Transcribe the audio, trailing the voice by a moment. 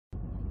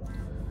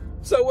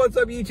So what's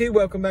up, YouTube?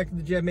 Welcome back to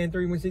the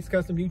JebMan316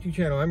 Custom YouTube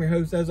channel. I'm your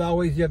host, as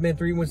always,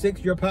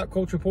 JebMan316, your pop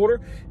culture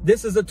reporter.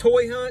 This is a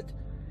toy hunt,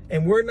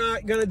 and we're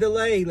not gonna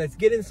delay. Let's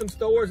get in some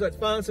stores. Let's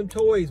find some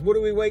toys. What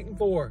are we waiting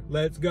for?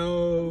 Let's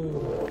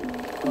go.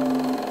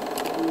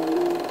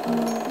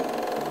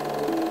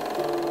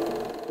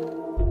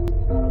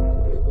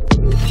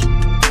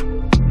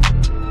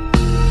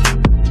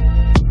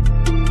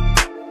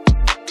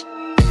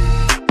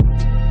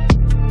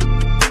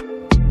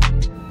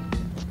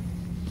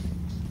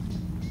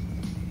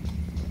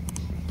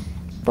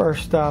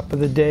 First stop of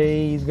the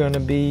day is going to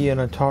be in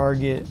a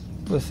Target.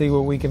 Let's see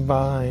what we can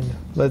find.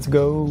 Let's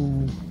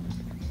go.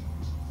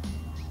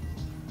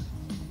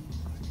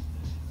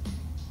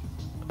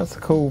 That's a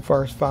cool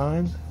first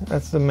find.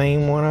 That's the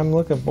main one I'm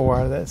looking for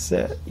out of that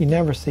set. You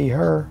never see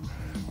her.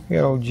 You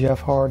got old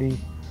Jeff Hardy.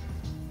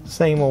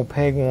 Same old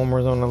peg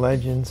warmers on the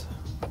Legends.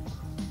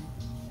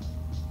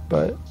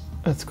 But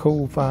that's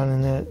cool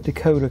finding that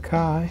Dakota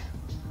Kai.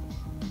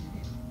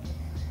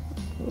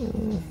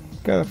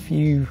 Got a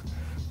few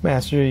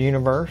Master of the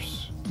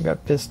Universe.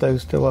 Got Fisto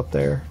still up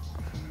there.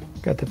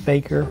 Got the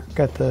Faker.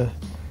 Got the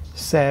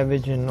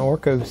Savage and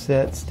Orko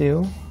set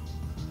still.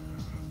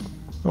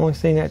 Only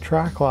seen that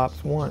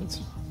Triclops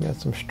once. Got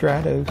some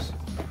Stratos.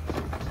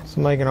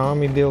 Somebody can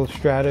army build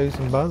Stratos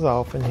and Buzz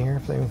Off in here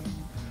if they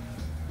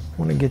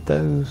want to get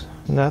those.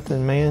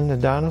 Nothing, man. The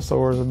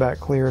dinosaurs are about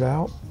cleared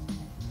out.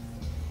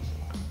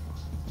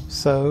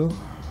 So,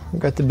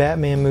 we've got the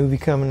Batman movie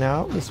coming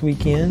out this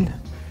weekend.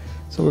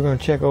 So we're going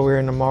to check over here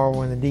in the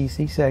Marvel and the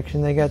DC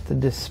section. They got the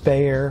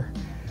Despair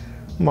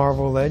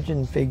Marvel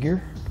Legend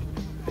figure.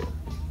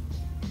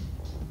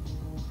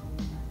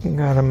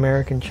 Got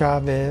American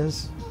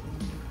Chavez.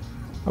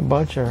 A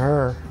bunch of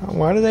her.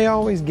 Why do they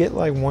always get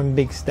like one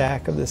big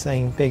stack of the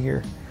same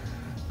figure?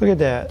 Look at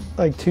that.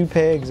 Like 2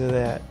 pegs of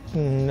that.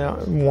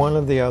 Not one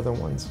of the other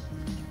ones.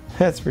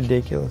 That's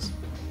ridiculous.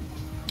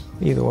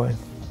 Either way.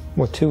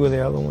 Well, 2 of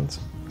the other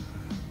ones.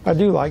 I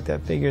do like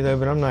that figure though,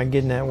 but I'm not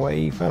getting that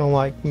wave. I don't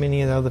like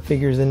many of the other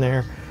figures in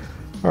there.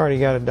 I already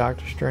got a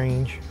Doctor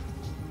Strange.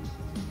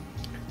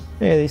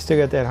 Yeah, they still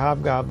got that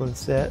Hobgoblin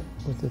set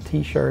with the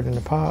t-shirt and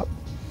the pop.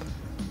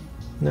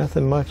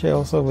 Nothing much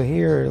else over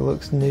here. It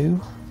looks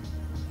new.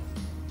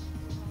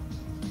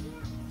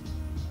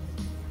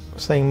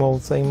 Same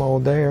old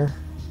there.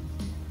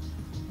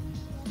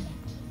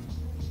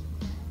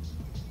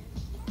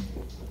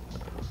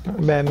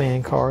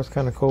 Batman car is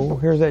kind of cool.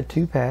 Here's that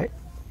 2-pack.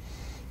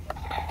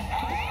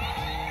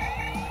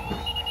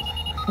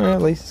 Well,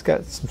 at least it's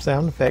got some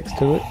sound effects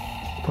to it.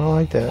 I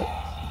like that.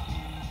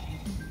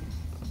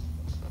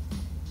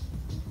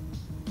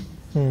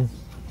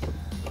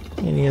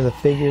 Any of the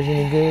figures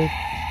any good?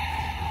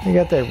 You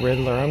got that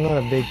Riddler. I'm not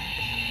a big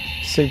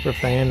super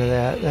fan of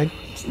that.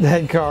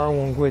 That car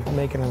won't quit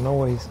making a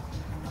noise.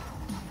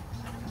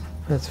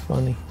 That's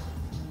funny.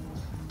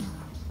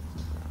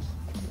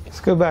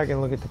 Let's go back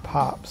and look at the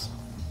pops.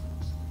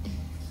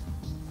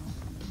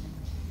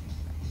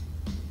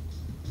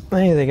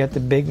 Hey, they got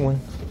the big one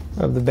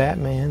of the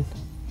Batman.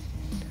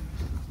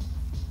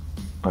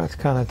 That's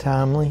kind of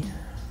timely.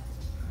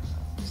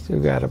 Still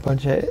got a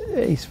bunch of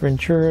Ace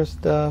Ventura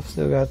stuff.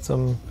 Still got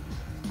some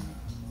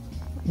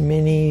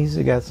minis.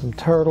 We got some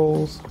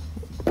turtles.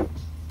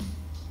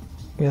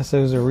 Guess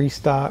those are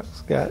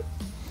restocks. Got a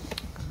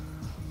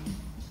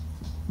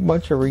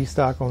bunch of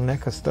restock on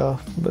NECA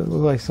stuff, but it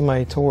looks like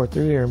somebody tore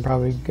through there and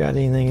probably got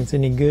anything that's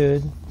any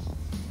good.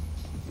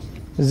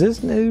 Is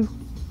this new?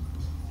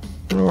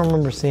 I don't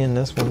remember seeing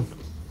this one.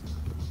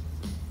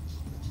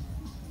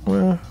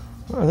 Well,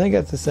 I think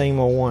that's the same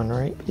old one,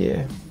 right?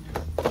 Yeah.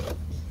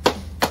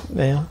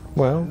 Yeah,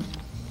 well.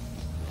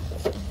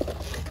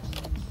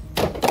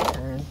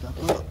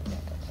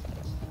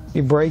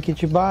 You break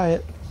it, you buy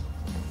it.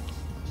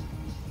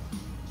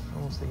 I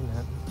don't see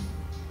that.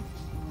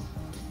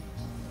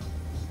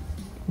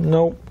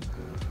 Nope.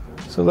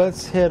 So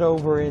let's head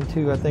over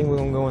into, I think we're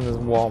going to go into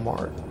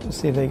Walmart to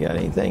see if they got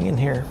anything in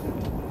here.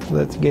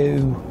 Let's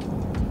go.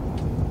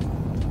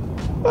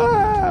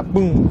 Ah,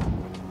 boom.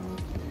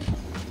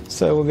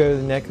 So we'll go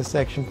to the NECA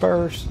section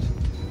first.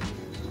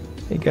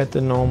 You got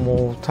the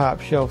normal top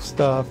shelf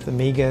stuff, the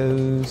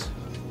Migos.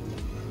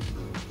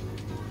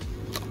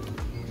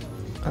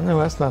 I know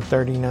that's not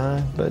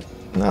 $39, but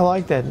I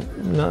like that.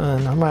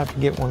 I might have to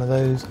get one of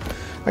those.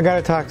 I got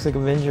a Toxic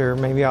Avenger.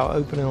 Maybe I'll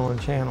open it on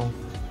the channel.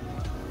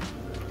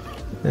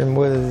 And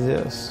what is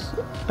this?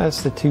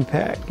 That's the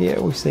 2-pack. Yeah,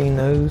 we've seen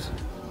those.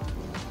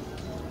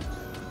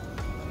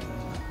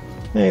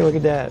 Hey, look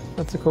at that.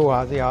 That's a cool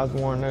Ozzy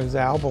Osbourne, those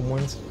album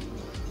ones.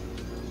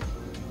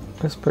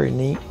 That's pretty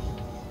neat.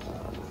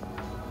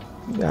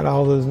 Got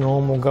all those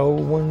normal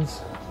gold ones.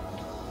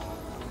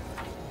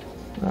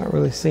 Not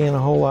really seeing a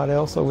whole lot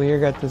else over here.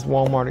 Got this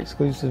Walmart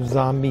exclusive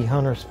Zombie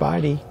Hunter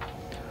Spidey.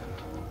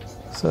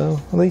 So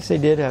at least they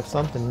did have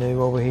something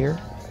new over here.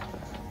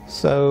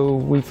 So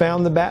we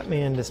found the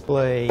Batman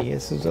display.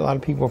 This is a lot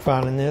of people are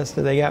finding this.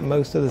 So they got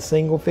most of the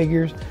single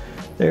figures.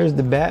 There's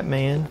the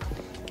Batman.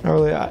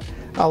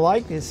 I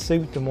like his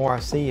suit the more I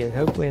see it.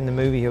 Hopefully in the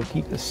movie he'll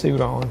keep the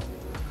suit on.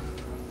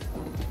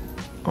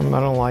 I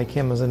don't like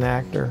him as an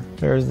actor.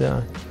 There's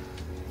the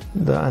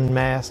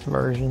unmasked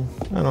version.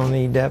 I don't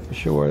need that for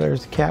sure.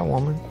 There's the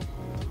Catwoman.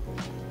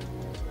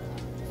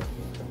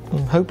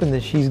 I'm hoping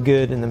that she's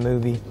good in the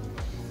movie.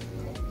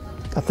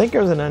 I think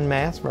there's an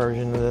unmasked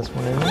version of this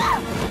one, isn't it?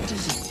 Where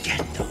does he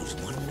get those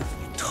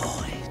wonderful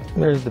toys?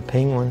 There's the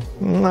Penguin.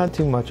 Not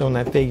too much on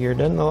that figure. It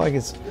doesn't look like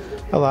it's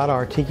a lot of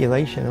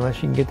articulation unless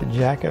you can get the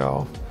jacket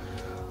off.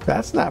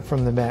 That's not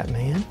from the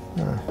Batman.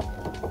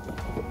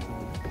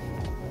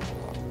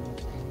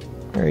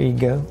 There you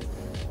go.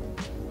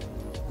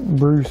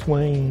 Bruce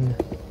Wayne.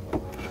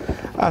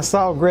 I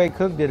saw Greg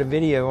Cook did a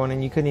video on it,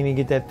 and you couldn't even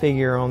get that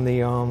figure on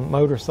the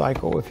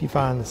motorcycle if you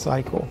find the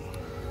cycle.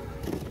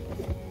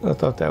 I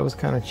thought that was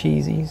kind of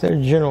cheesy.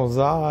 There's General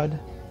Zod.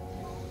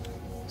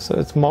 So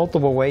it's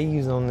multiple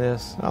waves on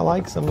this. I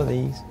like some of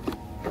these.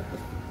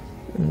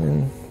 And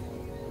then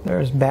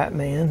there's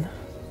Batman.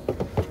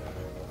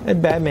 That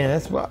Batman,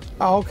 that's what,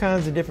 all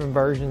kinds of different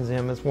versions of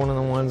him. It's one of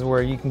the ones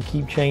where you can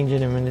keep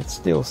changing him and it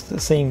still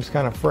seems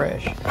kind of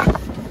fresh.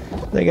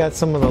 They got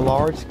some of the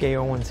large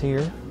scale ones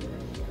here.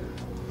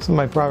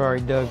 Somebody probably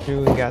already dug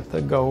through and got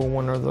the gold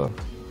one or the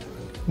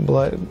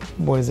blood,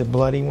 what is it,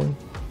 bloody one?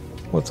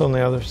 What's on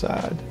the other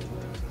side?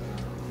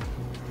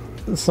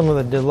 Some of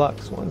the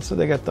deluxe ones. So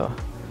they got the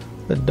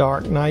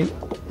Dark Knight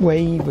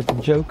wave with the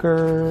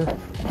Joker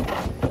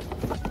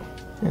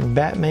and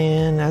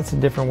Batman. That's a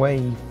different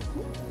wave.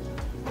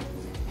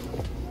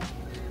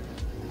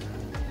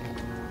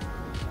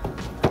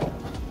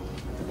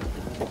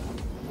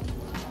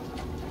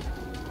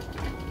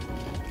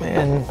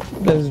 And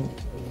those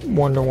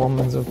Wonder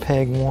Womans of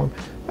Peg Warm.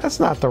 That's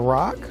not The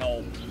Rock.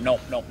 No.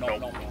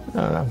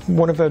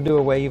 What if they'll do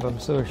a wave? I'm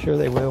so sure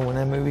they will when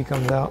that movie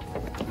comes out.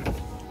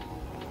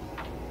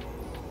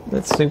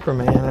 That's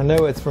Superman. I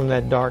know it's from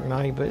that Dark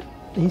Knight, but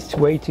he's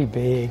way too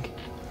big.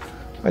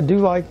 I do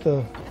like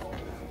the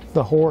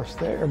horse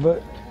there,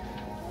 but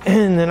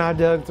and then I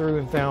dug through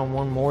and found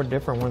one more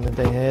different one that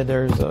they had.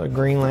 There's a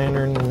Green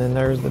Lantern, and then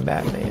there's the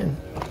Batman.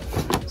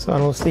 So I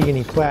don't see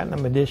any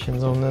platinum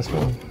editions on this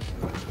one.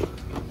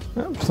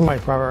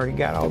 Somebody probably already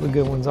got all the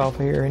good ones off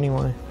of here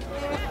anyway.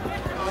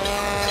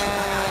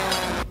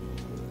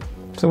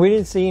 So we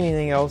didn't see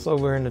anything else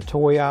over in the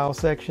toy aisle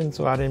section,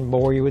 so I didn't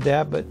bore you with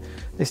that, but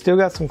they still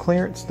got some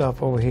clearance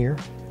stuff over here.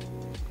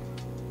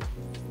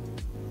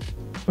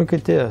 Look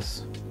at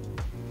this.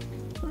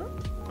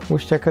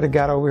 Wish I could have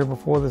got over here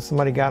before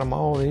somebody got them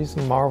all. These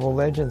are Marvel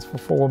Legends for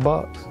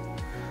 $4.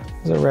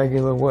 It's a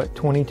regular, what,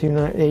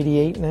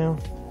 $22.88 now?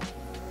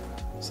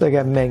 So they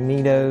got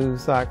Magneto,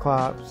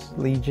 Cyclops,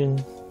 Legion.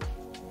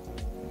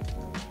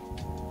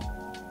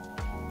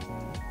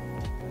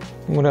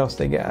 What else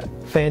they got?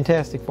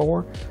 Fantastic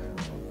Four.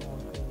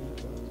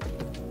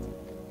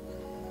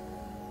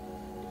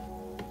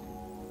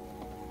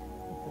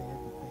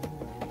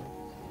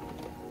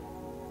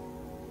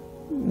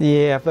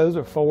 Yeah, if those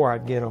are 4,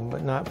 I'd get them,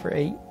 but not for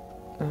 8.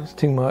 That's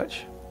too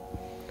much.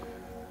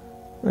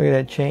 Look at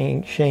that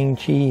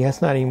Shang-Chi.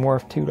 That's not even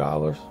worth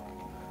 $2.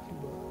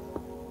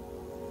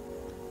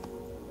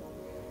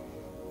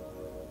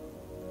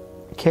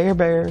 Care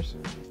Bears.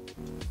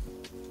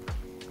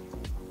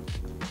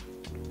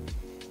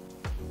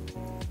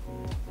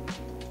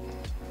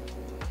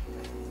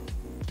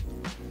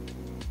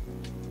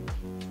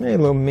 Hey, a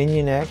little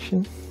Minion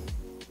action.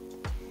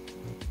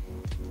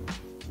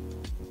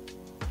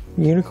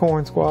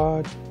 Unicorn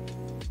Squad.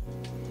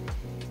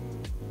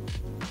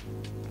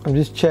 I'm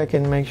just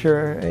checking, make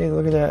sure. Hey,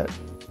 look at that.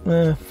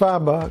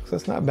 $5.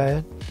 That's not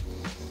bad.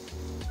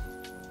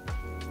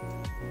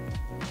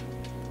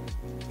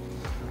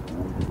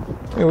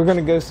 Hey, we're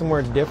gonna go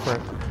somewhere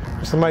different.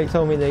 Somebody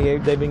told me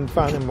they've been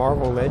finding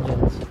Marvel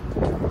Legends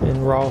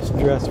in Ross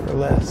Dress for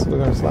Less. We're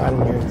gonna slide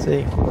in here and see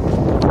if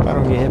I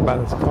don't get hit by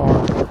this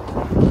car.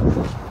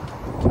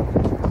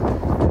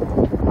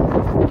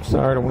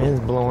 Sorry, the wind's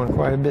blowing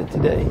quite a bit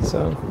today,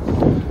 so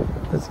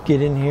let's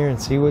get in here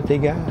and see what they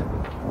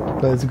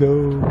got. Let's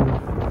go.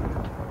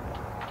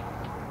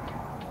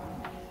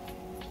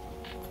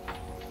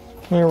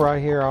 And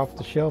right here off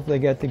the shelf, they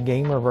got the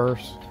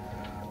Gamerverse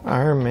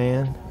Iron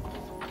Man.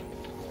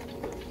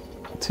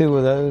 2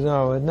 of those.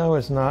 Oh, no,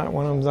 it's not.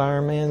 One of them's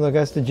Iron Man. Look,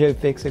 that's the Joe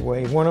Fixit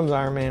wave. One of them's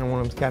Iron Man and one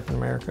of them's Captain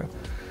America.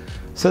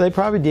 So they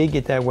probably did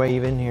get that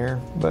wave in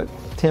here, but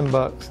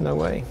 $10, no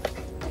way.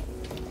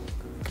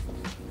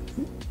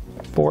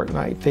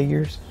 Fortnite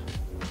figures.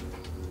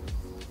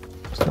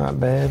 It's not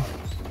bad.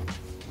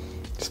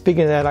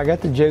 Speaking of that, I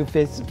got the Joe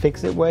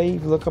Fixit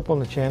wave. Look up on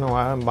the channel.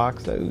 I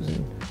unboxed those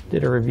and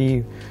did a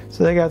review.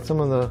 So they got some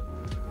of the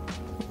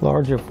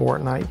larger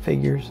Fortnite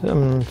figures,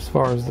 as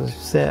far as the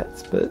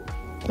sets, but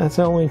that's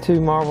the only 2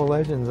 Marvel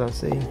Legends I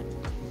see.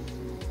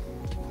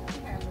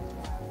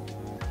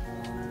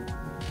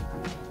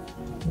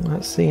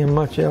 Not seeing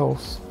much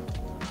else.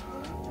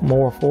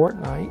 More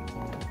Fortnite.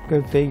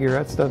 Go figure,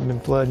 that stuff's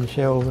been flooding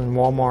shelves in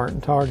Walmart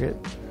and Target.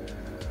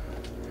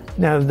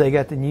 Now that they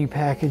got the new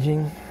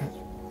packaging,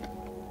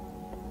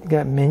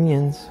 got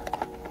Minions.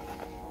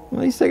 At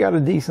least they got a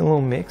decent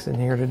little mix in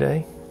here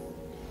today.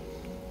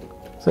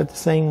 Is that the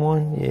same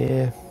one?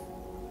 Yeah.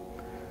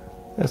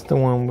 That's the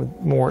one with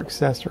more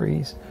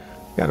accessories.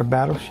 Got a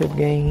battleship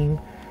game.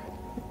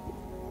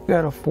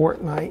 Got a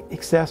Fortnite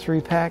accessory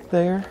pack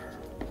there.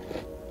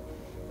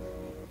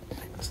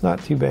 It's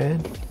not too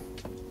bad.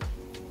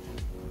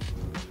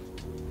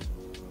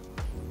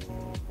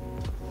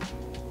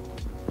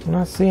 I'm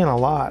not seeing a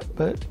lot,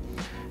 but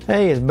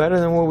hey, it's better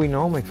than what we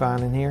normally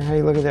find in here.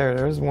 Hey, look at there.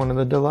 There's one of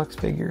the deluxe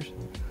figures.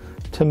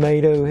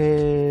 Tomato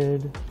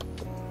head.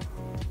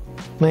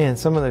 Man,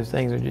 some of those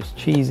things are just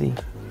cheesy.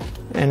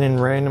 And then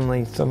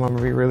randomly, some of them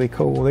will be really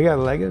cool. They got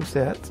Lego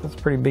sets. That's a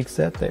pretty big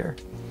set there.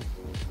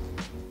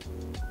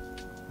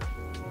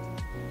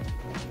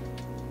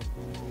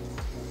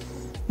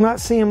 Not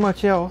seeing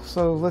much else,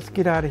 so let's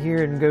get out of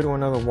here and go to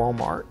another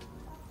Walmart.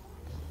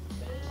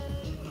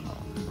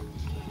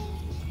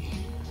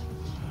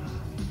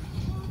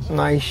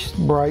 Nice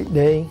bright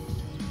day.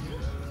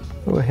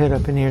 We'll head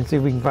up in here and see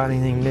if we can find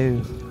anything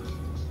new.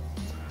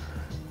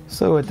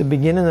 So at the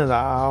beginning of the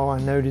aisle, I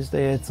noticed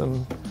they had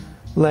some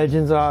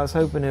Legends. I was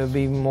hoping it would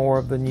be more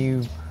of the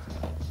new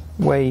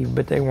wave,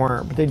 but they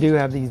weren't. But they do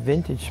have these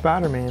vintage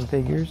Spider-Man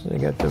figures. They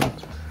got the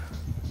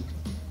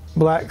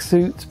black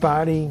suit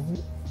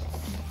Spidey.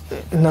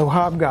 No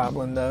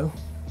Hobgoblin though.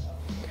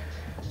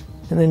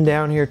 And then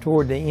down here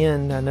toward the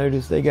end, I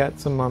noticed they got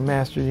some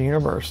Masters of the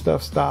Universe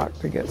stuff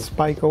stocked. They got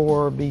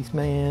Spike-Or,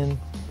 Beastman,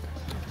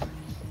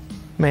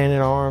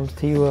 Man-at-Arms,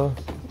 Tila.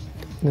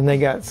 Then they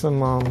got some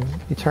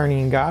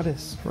Eternian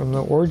Goddess from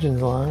the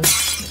Origins line.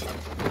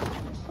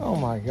 Oh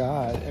my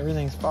God,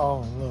 everything's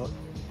falling, look.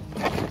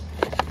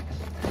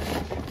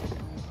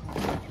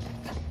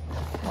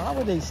 Why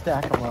would they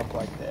stack them up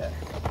like that?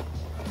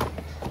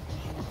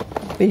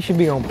 They should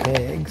be on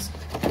pegs.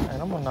 And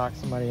I'm gonna knock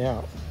somebody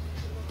out.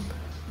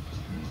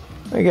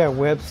 They got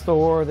Web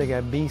Store, they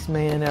got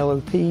Beastman,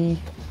 LOP.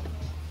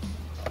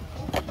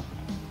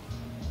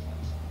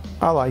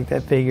 I like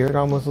that figure. It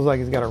almost looks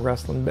like it's got a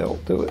wrestling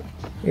belt to it.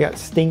 They got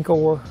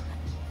Stinkor.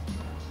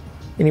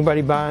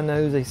 Anybody buying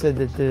those, they said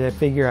that the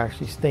figure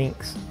actually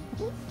stinks.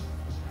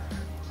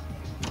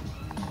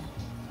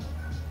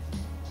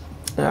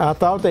 I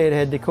thought they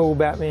had the cool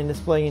Batman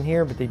display in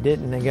here, but they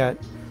didn't. They got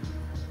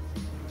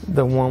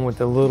the one with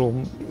the little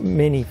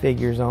mini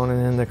figures on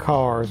it and the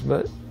cars,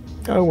 but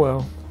oh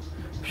well.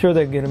 I'm sure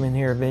they'll get them in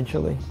here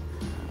eventually.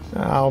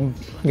 I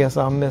guess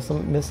I'll miss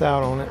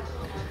out on it.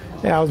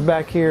 Yeah, I was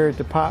back here at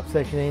the pop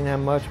section. Ain't that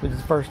much, but it's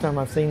the first time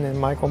I've seen the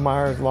Michael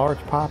Myers large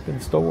pop in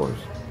stores.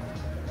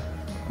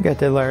 Got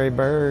the Larry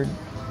Bird.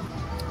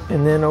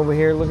 And then over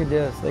here, look at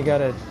this. They got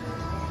a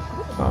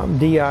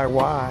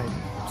DIY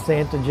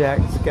Santa Jack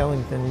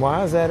Skellington.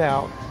 Why is that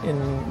out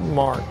in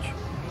March?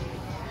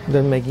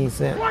 Doesn't make any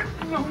sense.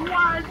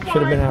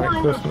 Should have been out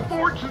at Christmas.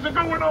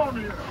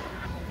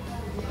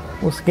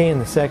 We'll scan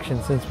the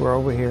section since we're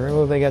over here.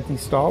 Oh, they got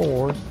these Star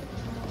Wars.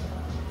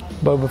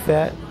 Boba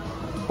Fett.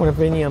 Wonder if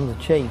any of them's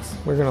a Chase.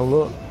 We're gonna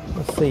look.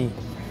 Let's see.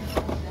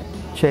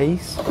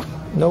 Chase.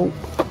 Nope.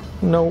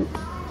 Nope.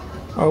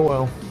 Oh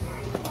well.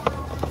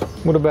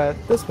 What about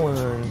this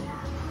one?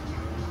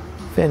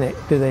 Fennec.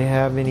 Do they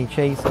have any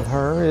Chase of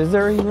her? Is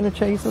there even a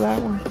Chase of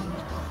that one?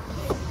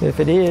 If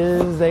it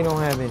is, they don't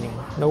have any.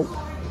 Nope.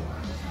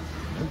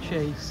 No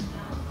Chase.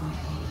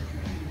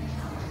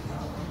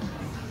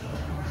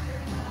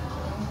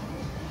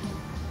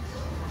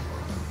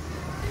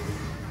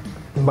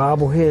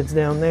 Bobbleheads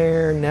down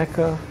there,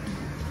 NECA.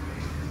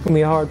 Gonna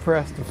be hard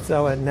pressed to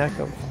sell at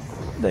NECA.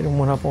 They done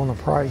went up on the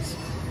price.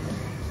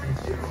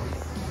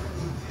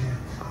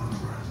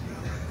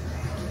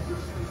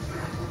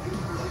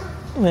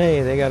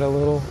 Hey, they got a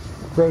little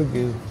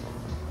Grogu.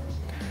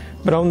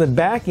 But on the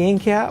back end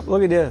cap,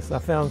 look at this. I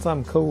found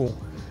something cool.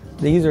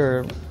 These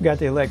are got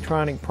the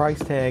electronic price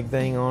tag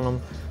thing on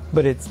them,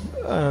 but it's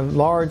a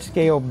large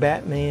scale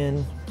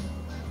Batman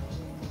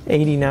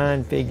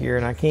 89 figure,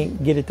 and I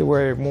can't get it to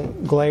where it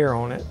won't glare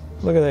on it.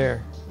 Look at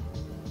there.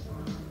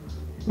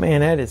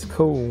 Man, that is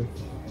cool.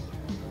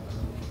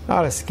 I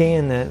ought to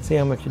scan that and see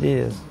how much it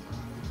is.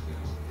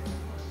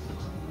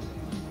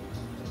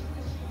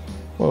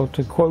 Well,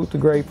 to quote the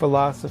great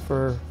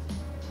philosopher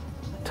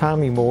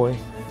Tommy Boy.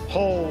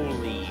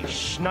 Holy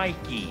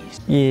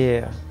shnikes.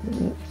 Yeah,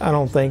 I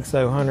don't think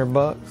so.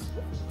 $100.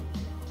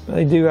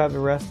 They do have the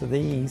rest of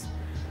these.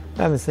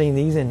 I haven't seen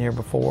these in here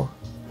before.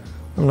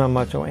 I'm not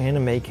much on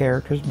anime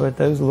characters, but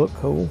those look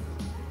cool.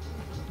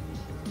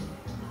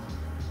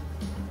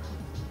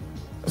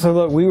 So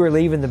look, we were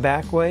leaving the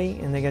back way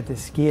and they got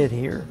this skid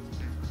here.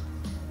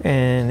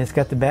 And it's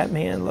got the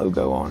Batman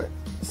logo on it.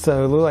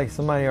 So it looked like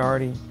somebody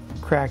already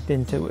cracked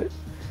into it.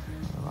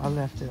 I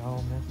left it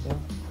all messed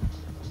up.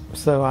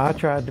 So I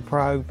tried to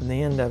pry open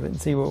the end of it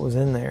and see what was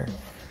in there.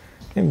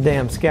 Them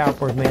damn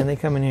scalpers, man, they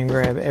come in here and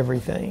grab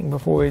everything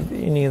before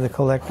any of the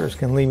collectors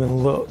can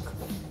even look.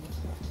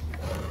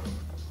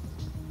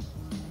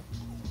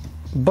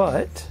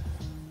 But,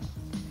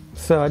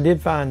 so I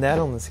did find that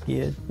on the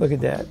skid. Look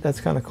at that.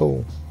 That's kind of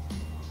cool.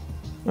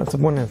 That's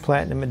one of the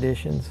platinum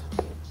editions.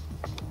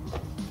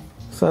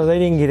 So they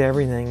didn't get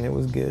everything that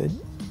was good.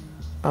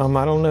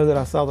 I don't know that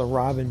I saw the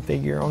Robin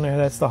figure on there.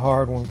 That's the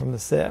hard one from the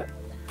set.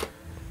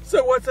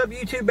 So what's up,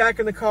 YouTube? Back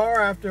in the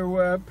car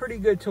after a pretty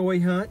good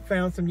toy hunt.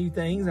 Found some new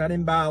things. I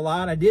didn't buy a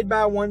lot. I did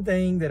buy one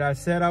thing that I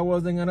said I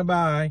wasn't going to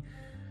buy,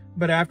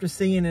 but after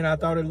seeing it, I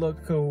thought it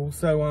looked cool.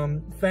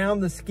 So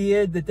found the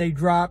skid that they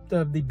dropped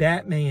of the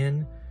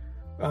Batman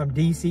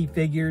DC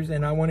figures,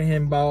 and I went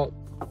ahead and bought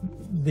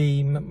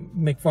the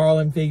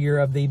McFarlane figure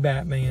of the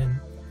Batman.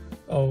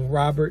 Oh,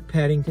 Robert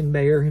Paddington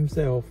Bear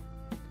himself.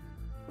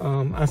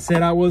 I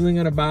said I wasn't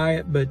going to buy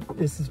it, but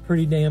this is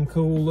pretty damn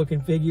cool looking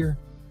figure.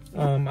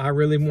 I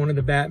really wanted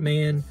the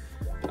Batman.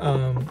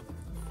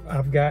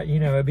 I've got, you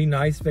know, it'd be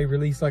nice if they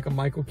released like a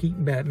Michael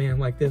Keaton Batman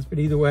like this, but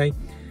either way,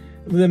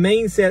 the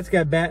main set's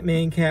got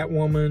Batman,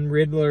 Catwoman,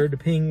 Riddler, the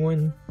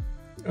Penguin.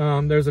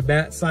 There's a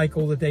Bat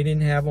Cycle that they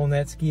didn't have on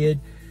that skid.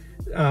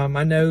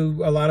 I know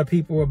a lot of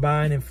people were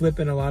buying and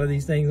flipping a lot of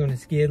these things on the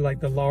skid, like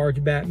the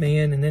large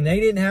Batman, and then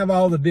they didn't have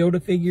all the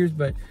Build-A-Figures,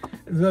 but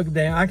look at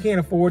that. I can't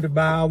afford to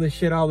buy all this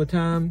shit all the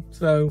time,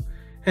 so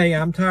hey,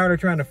 I'm tired of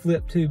trying to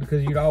flip too,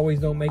 because you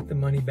always don't make the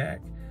money back.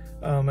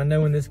 I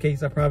know in this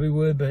case I probably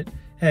would, but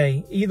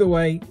hey, either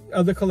way,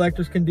 other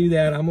collectors can do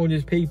that. I'm gonna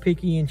just be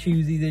picky and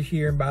choosy this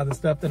year and buy the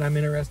stuff that I'm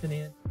interested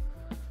in.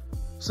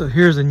 So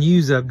here's a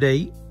news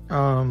update.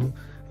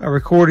 I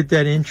recorded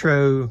that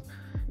intro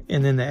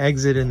and then the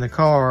exit in the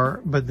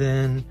car, but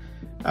then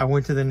I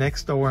went to the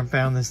next store and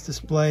found this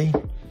display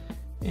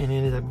and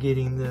ended up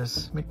getting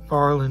this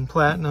McFarlane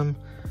Platinum.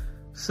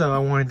 So I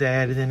wanted to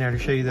add it in there to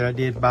show you that I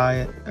did buy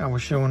it. I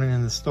was showing it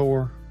in the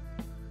store.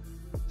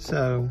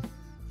 So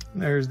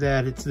there's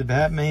that. It's the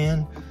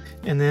Batman.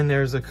 And then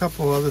there's a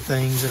couple other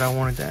things that I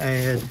wanted to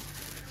add,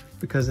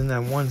 because in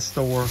that one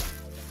store,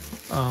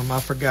 I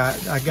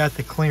forgot, I got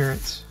the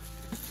clearance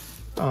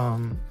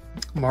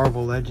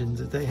Marvel Legends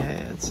that they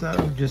had. So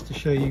just to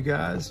show you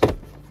guys,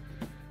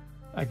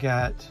 I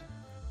got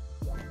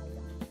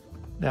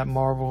that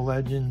Marvel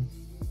Legend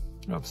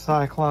of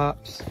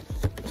Cyclops.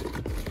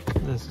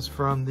 This is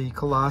from the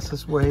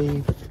Colossus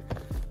wave.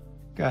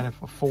 Got it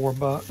for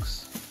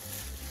 $4.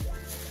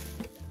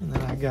 And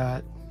then I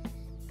got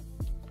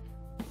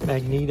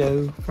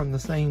Magneto from the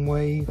same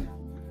wave.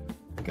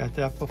 Got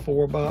that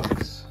for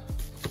 $4.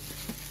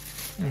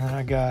 And then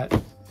I got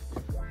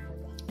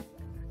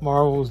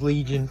Marvel's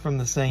Legion from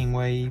the same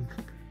wave.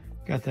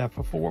 Got that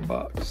for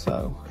 $4.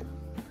 So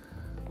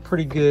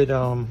pretty good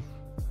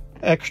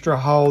extra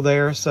haul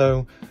there.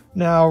 So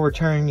now I'll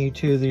return you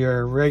to the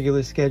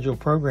regular scheduled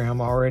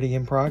program already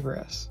in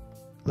progress.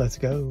 Let's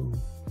go.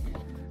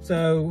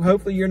 So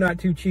hopefully you're not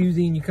too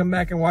choosy and you come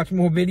back and watch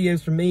more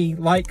videos from me.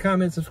 Like,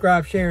 comment,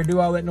 subscribe, share, and do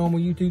all that normal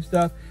YouTube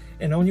stuff.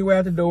 And on your way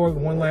out the door,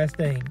 one last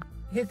thing.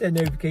 Hit that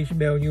notification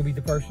bell and you'll be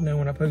the first to know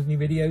when I post new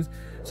videos.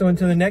 So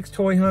until the next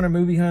toy hunt or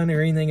movie hunt or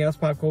anything else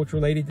pop culture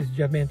related, this is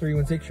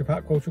JeffMan316, your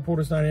pop culture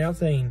reporter, signing out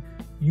saying,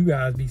 you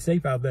guys be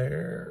safe out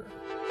there.